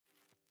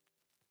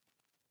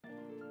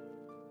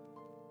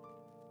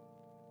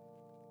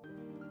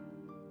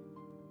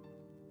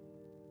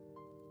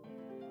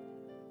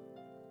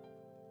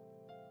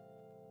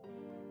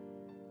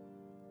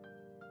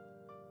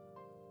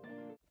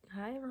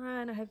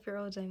hope you're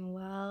all doing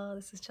well.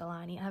 This is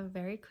Jelani. I have a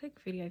very quick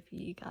video for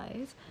you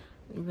guys.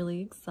 I'm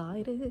really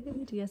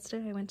excited.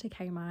 Yesterday I went to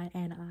Kmart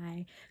and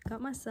I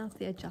got myself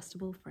the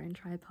adjustable phone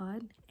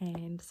tripod,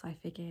 and so I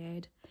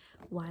figured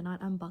why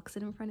not unbox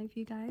it in front of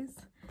you guys.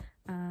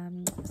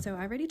 So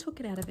I already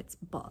took it out of its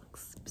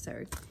box,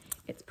 so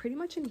it's pretty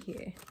much in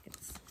here.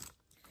 It's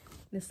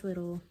this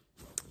little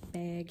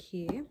bag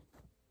here,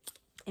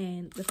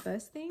 and the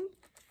first thing,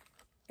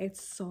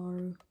 it's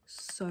so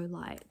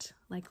light,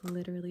 like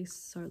literally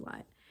so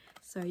light.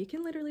 So you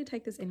can literally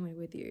take this anywhere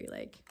with you,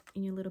 like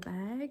in your little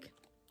bag.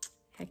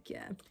 Heck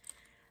yeah.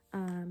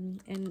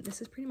 And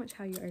this is pretty much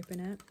how you open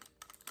it.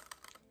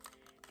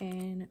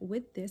 And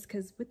with this,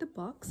 because with the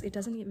box it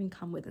doesn't even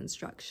come with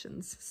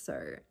instructions, so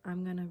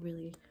I'm gonna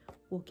really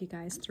walk you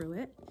guys through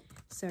it.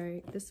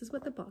 So this is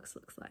what the box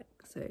looks like.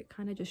 So it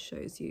kind of just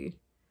shows you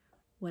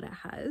what it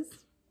has.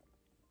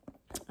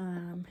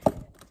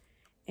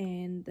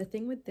 And the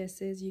thing with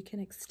this is you can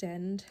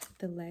extend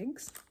the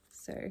legs.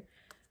 So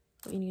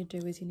what you need to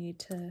do is you need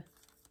to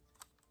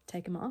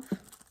take them off.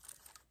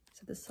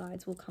 So the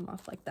sides will come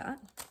off like that.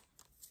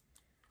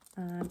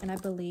 And I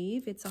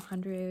believe it's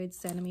 100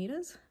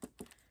 centimeters.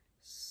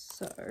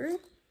 So I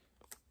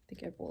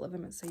think I have all of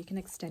them, so you can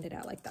extend it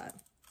out like that.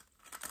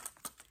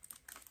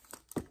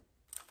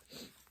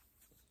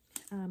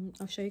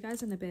 I'll show you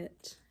guys in a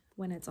bit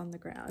when it's on the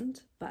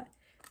ground, but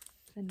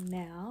for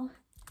now.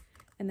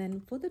 And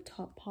then for the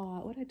top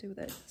part, what do I do with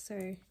it?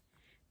 So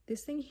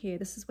this thing here,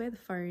 this is where the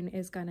phone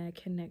is gonna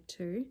connect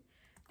to,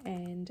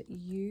 and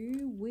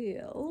you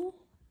will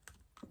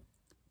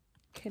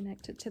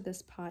connect it to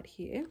this part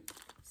here.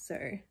 So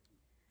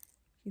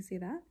you see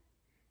that?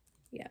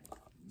 Yeah.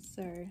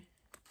 So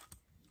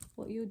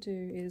what you'll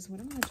do is, what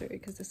I'm gonna do,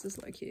 because this is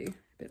low-key a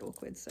bit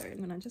awkward, so I'm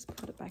gonna just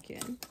put it back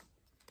in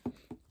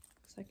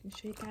so I can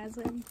show you guys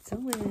what I'm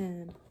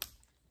doing.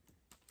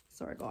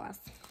 Sorry guys,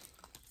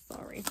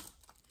 sorry.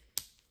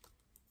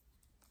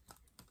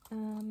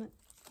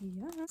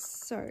 Yeah,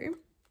 so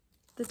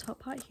the top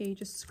part here you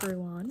just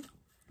screw on,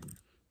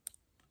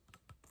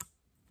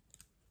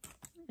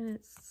 and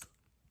it's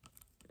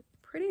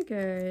pretty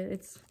good.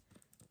 It's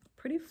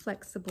pretty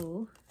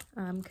flexible,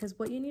 because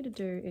what you need to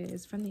do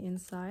is from the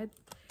inside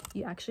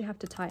you actually have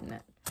to tighten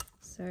it.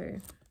 So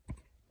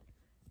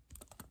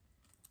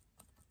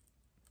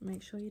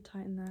make sure you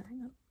tighten that.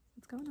 Hang on,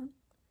 what's going on?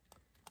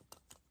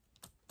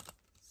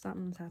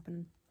 Something's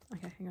happening.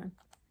 Okay, hang on,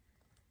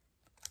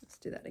 let's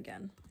do that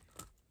again.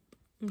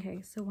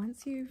 Okay, so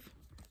once you've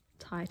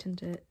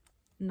tightened it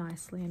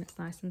nicely and it's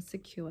nice and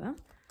secure,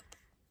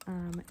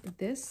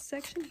 this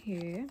section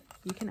here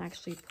you can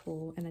actually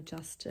pull and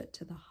adjust it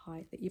to the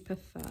height that you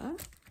prefer.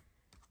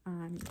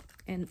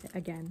 And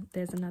again,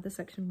 there's another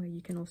section where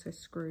you can also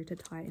screw to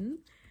tighten,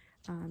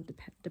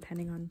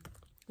 depending on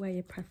where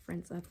your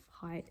preference of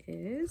height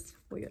is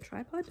for your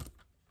tripod.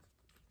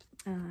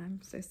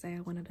 So say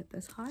I wanted it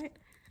this height,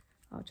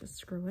 I'll just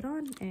screw it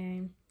on,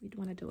 and you'd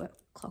want to do it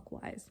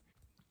clockwise.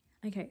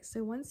 Okay,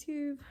 so once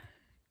you've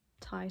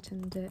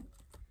tightened it,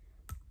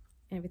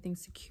 everything's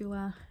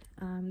secure,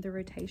 the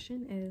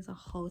rotation is a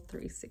whole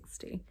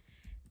 360.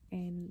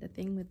 And the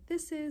thing with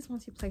this is,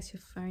 once you place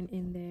your phone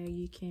in there,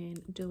 you can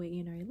do it,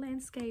 you know,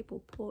 landscape or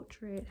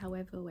portrait,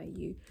 however way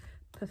you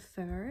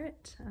prefer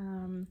it.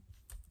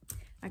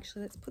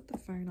 Actually, let's put the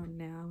phone on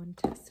now and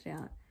test it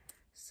out.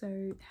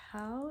 So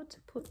how to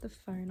put the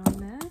phone on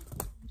there,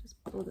 just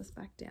pull this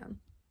back down.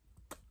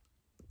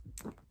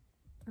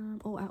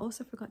 Oh, I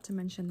also forgot to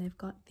mention they've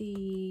got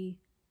the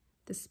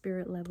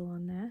spirit level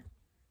on there,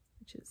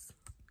 which is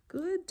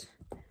good.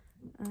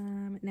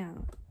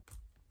 Now,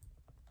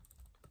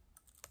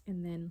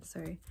 and then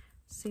so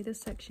see this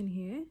section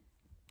here?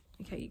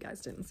 Okay, you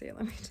guys didn't see it,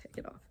 let me take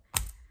it off.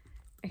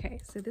 Okay,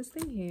 so this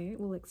thing here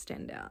will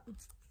extend out,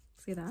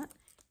 see that?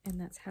 And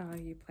that's how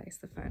you place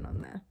the phone on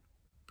there.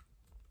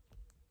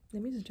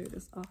 Let me just do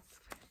this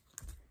off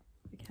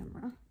the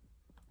camera.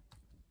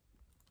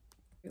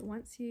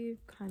 Once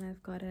you've kind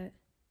of got it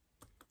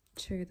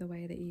to the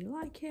way that you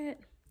like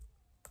it,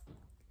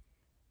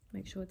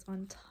 make sure it's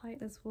on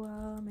tight as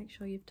well. Make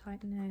sure you've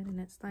tightened it and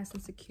it's nice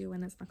and secure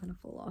and it's not going to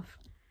fall off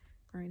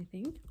or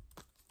anything.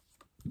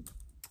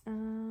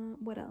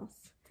 What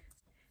else?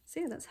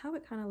 So yeah, that's how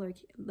it kind of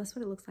that's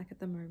what it looks like at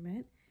the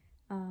moment.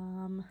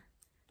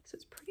 So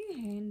it's pretty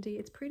handy.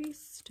 It's pretty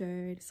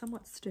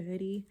somewhat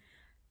sturdy.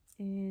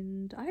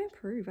 And I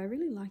approve. I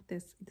really like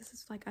this. This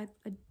is like, I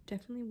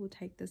definitely will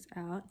take this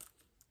out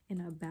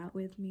and about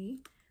with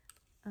me.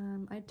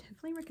 I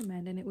definitely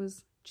recommend, and it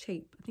was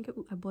cheap. I think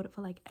I bought it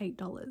for like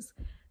 $8.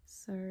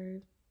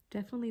 So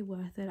definitely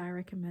worth it. I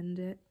recommend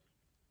it.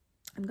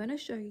 I'm going to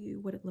show you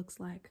what it looks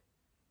like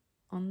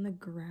on the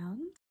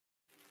ground.